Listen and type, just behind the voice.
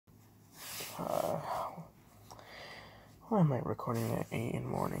Why am I recording at 8 in the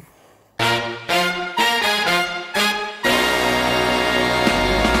morning? Alright,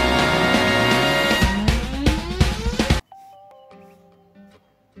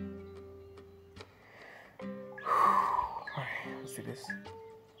 let's do this.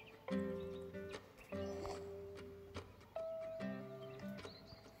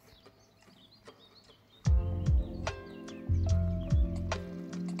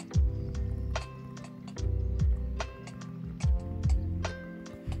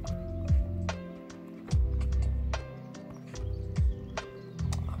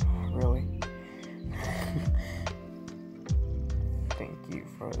 Really? Thank you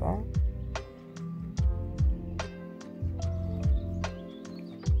for that.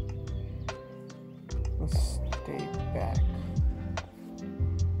 Let's stay back.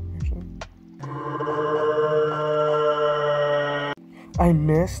 Actually, I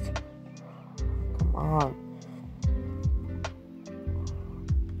missed. Come on.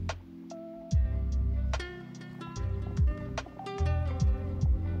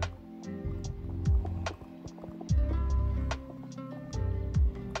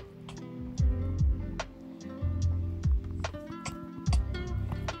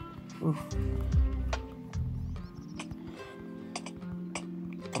 Oof.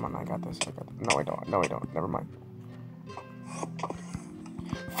 Come on, I got this. No, I don't. No, I don't. Never mind.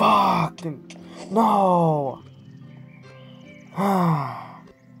 Fuck! No!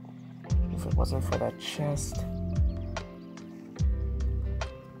 If it wasn't for that chest.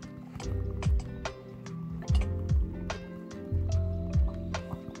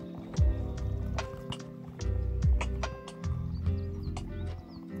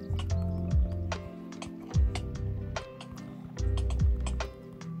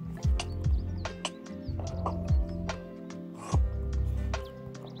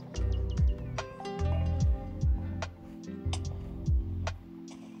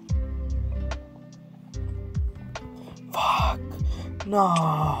 Fuck.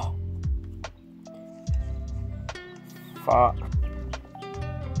 No. Fuck.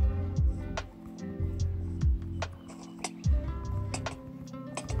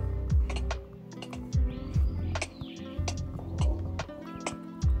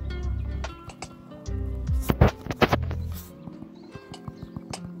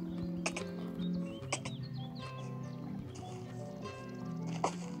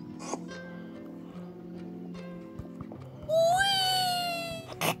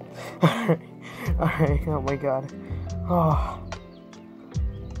 Alright, oh my god. Oh.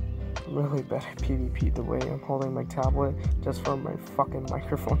 I'm really bad at PvP the way I'm holding my tablet just for my fucking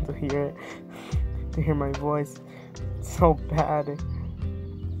microphone to hear it. To hear my voice. It's so bad.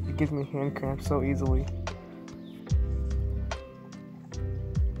 It gives me hand cramps so easily.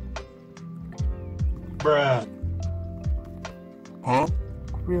 Bruh. Huh?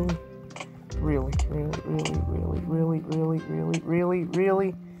 Really? Really?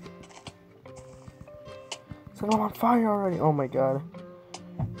 Really? So I'm on fire already. Oh my god.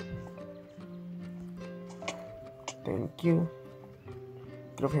 Thank you.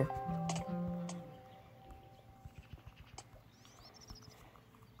 Get over here.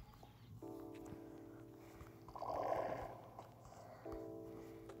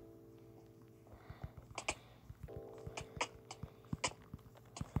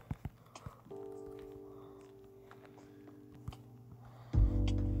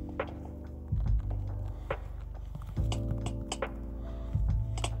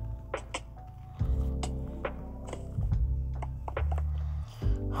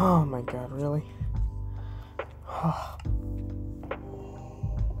 Oh my god, really?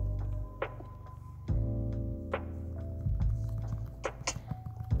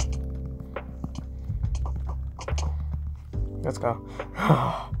 Let's go.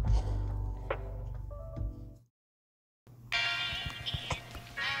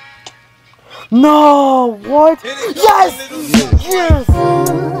 No! What? Yes! Yes!